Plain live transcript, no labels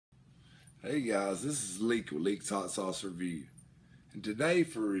Hey guys, this is Leek with Leek's Hot Sauce Review. And today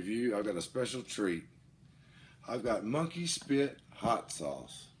for review, I've got a special treat. I've got monkey spit hot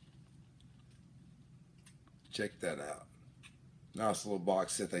sauce. Check that out. Nice little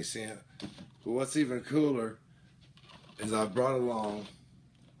box that they sent. But what's even cooler is I've brought along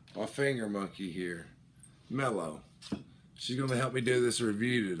my finger monkey here, Mellow. She's going to help me do this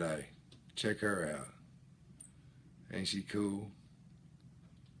review today. Check her out. Ain't she cool?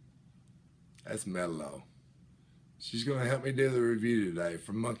 That's Mellow. She's going to help me do the review today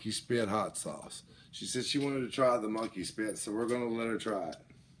for monkey spit hot sauce. She said she wanted to try the monkey spit, so we're going to let her try it.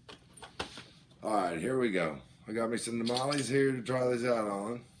 Alright, here we go. I got me some tamales here to try this out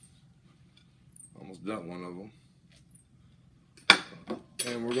on. Almost done one of them.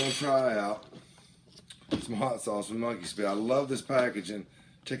 And we're going to try out some hot sauce with monkey spit. I love this packaging.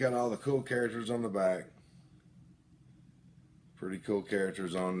 Check out all the cool characters on the back. Pretty cool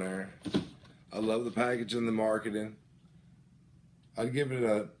characters on there. I love the packaging and the marketing. I'd give it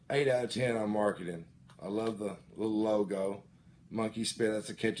an 8 out of 10 on marketing. I love the little logo. Monkey spit, that's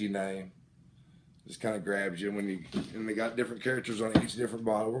a catchy name. Just kind of grabs you when you, and they got different characters on each different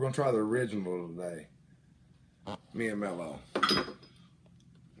bottle. We're going to try the original today. Me and Mellow.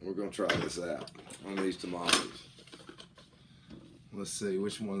 We're going to try this out on these tamales. Let's see,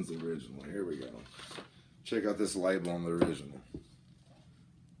 which one's the original? Here we go. Check out this label on the original.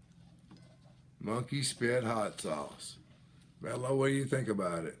 Monkey spit hot sauce. Mellow, what do you think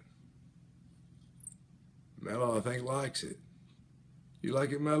about it? Mellow, I think, likes it. You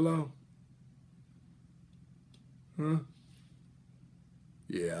like it, Mellow? Huh?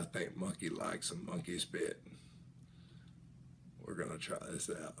 Yeah, I think Monkey likes some monkey spit. We're going to try this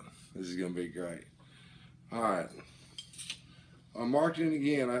out. This is going to be great. All right. On marketing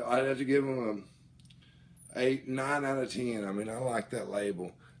again, I'd have to give them a 9 out of 10. I mean, I like that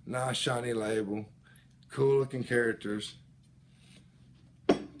label. Nice shiny label, cool looking characters.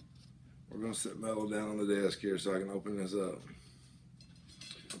 We're going to sit Mellow down on the desk here so I can open this up.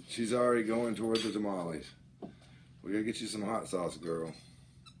 She's already going towards the tamales. We gotta get you some hot sauce, girl.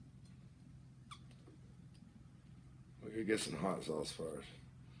 We gotta get some hot sauce first.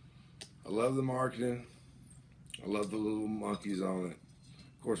 I love the marketing. I love the little monkeys on it.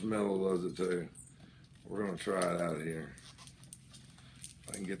 Of course, Mellow loves it too. We're gonna try it out here.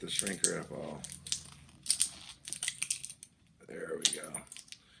 I can get the shrink wrap off. There we go.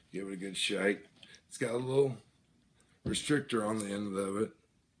 Give it a good shake. It's got a little restrictor on the end of it.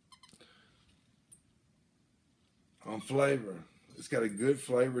 On flavor, it's got a good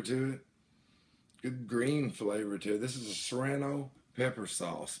flavor to it. Good green flavor to it. This is a serrano pepper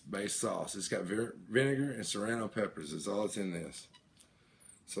sauce, base sauce. It's got vinegar and serrano peppers. That's all that's in this.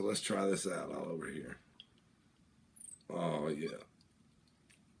 So let's try this out all over here. Oh, yeah.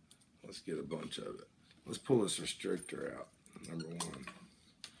 Let's get a bunch of it. Let's pull this restrictor out, number one.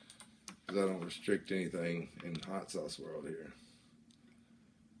 Because I don't restrict anything in hot sauce world here.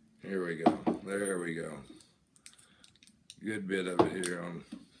 Here we go. There we go. Good bit of it here on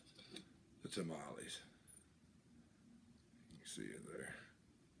the tamales. You can see it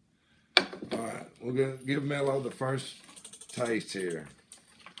there. Alright, we're going to give Mellow the first taste here.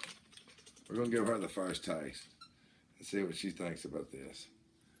 We're going to give her the first taste and see what she thinks about this.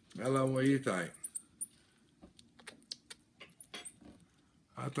 Mellow, what do you think?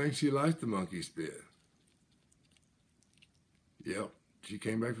 I think she likes the monkey spit. Yep, she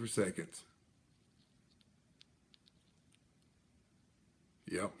came back for seconds.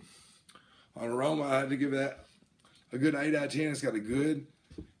 Yep. On aroma, I had to give that a good 8 out of 10. It's got a good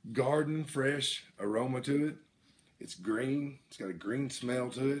garden fresh aroma to it. It's green. It's got a green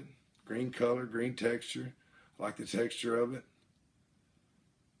smell to it. Green color, green texture. I like the texture of it.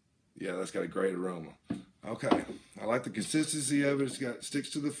 Yeah, that's got a great aroma. Okay, I like the consistency of it.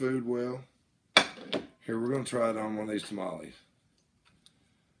 Sticks to the food well. Here, we're gonna try it on one of these tamales.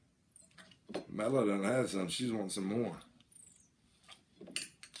 Mellow done had some. She's wanting some more.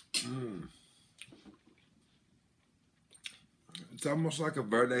 It's almost like a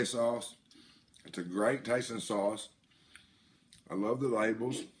verde sauce. It's a great tasting sauce. I love the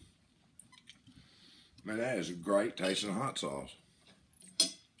labels. Man, that is a great tasting hot sauce.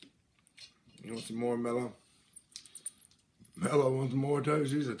 You want some more, Mellow? Mellow wants more too.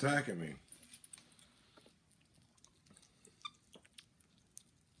 She's attacking me.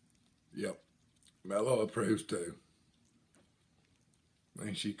 Yep. Mellow approves too.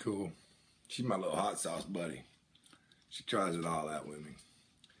 Ain't she cool? She's my little hot sauce buddy. She tries it all out with me.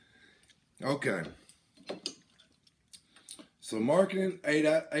 Okay. So marketing,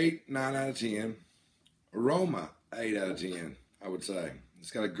 9 out of 10. Aroma, 8 out of 10, I would say.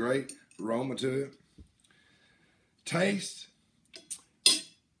 It's got a great aroma to it. Taste,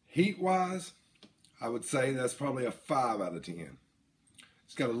 heat-wise, I would say that's probably a 5 out of 10.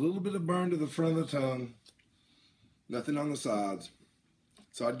 It's got a little bit of burn to the front of the tongue, nothing on the sides.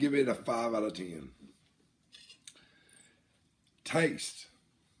 So I'd give it a 5 out of 10. Taste,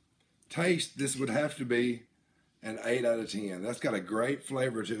 this would have to be an 8 out of 10. That's got a great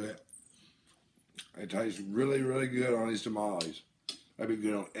flavor to it. It tastes really, really good on these tamales. That'd be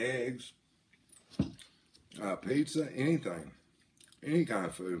good on eggs, pizza, anything, any kind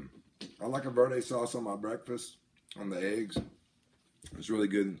of food. I like a verde sauce on my breakfast, on the eggs. It's really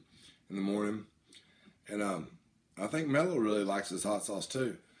good in the morning. And I think Mellow really likes this hot sauce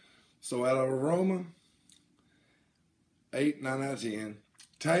too. So out of aroma, 8, 9 out of 10.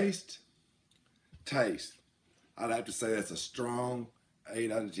 Taste, I'd have to say that's a strong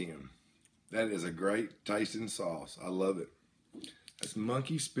 8 out of 10. That is a great tasting sauce. I love it. That's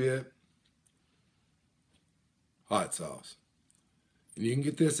Monkey Spit hot sauce. And you can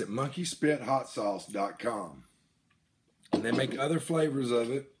get this at monkeyspithotsauce.com. And they make other flavors of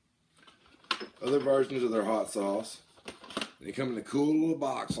it, other versions of their hot sauce. They come in a cool little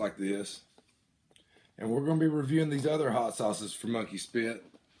box like this. And we're going to be reviewing these other hot sauces for Monkey Spit,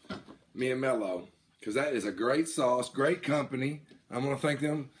 me and Mellow, because that is a great sauce, great company. I'm going to thank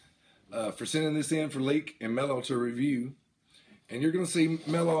them for sending this in for Leek and Mellow to review. And you're going to see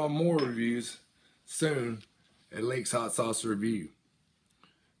Mellow on more reviews soon at Leek's Hot Sauce Review.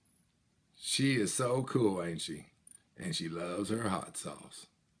 She is so cool, ain't she? And she loves her hot sauce.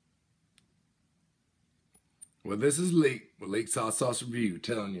 Well, this is Leek with Leek's Hot Sauce Review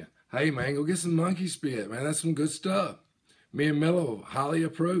telling you, hey man, go get some Monkey Spit, man. That's some good stuff. Me and Mellow highly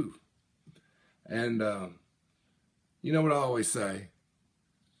approve. And you know what I always say?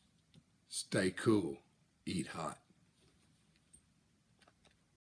 Stay cool, eat hot.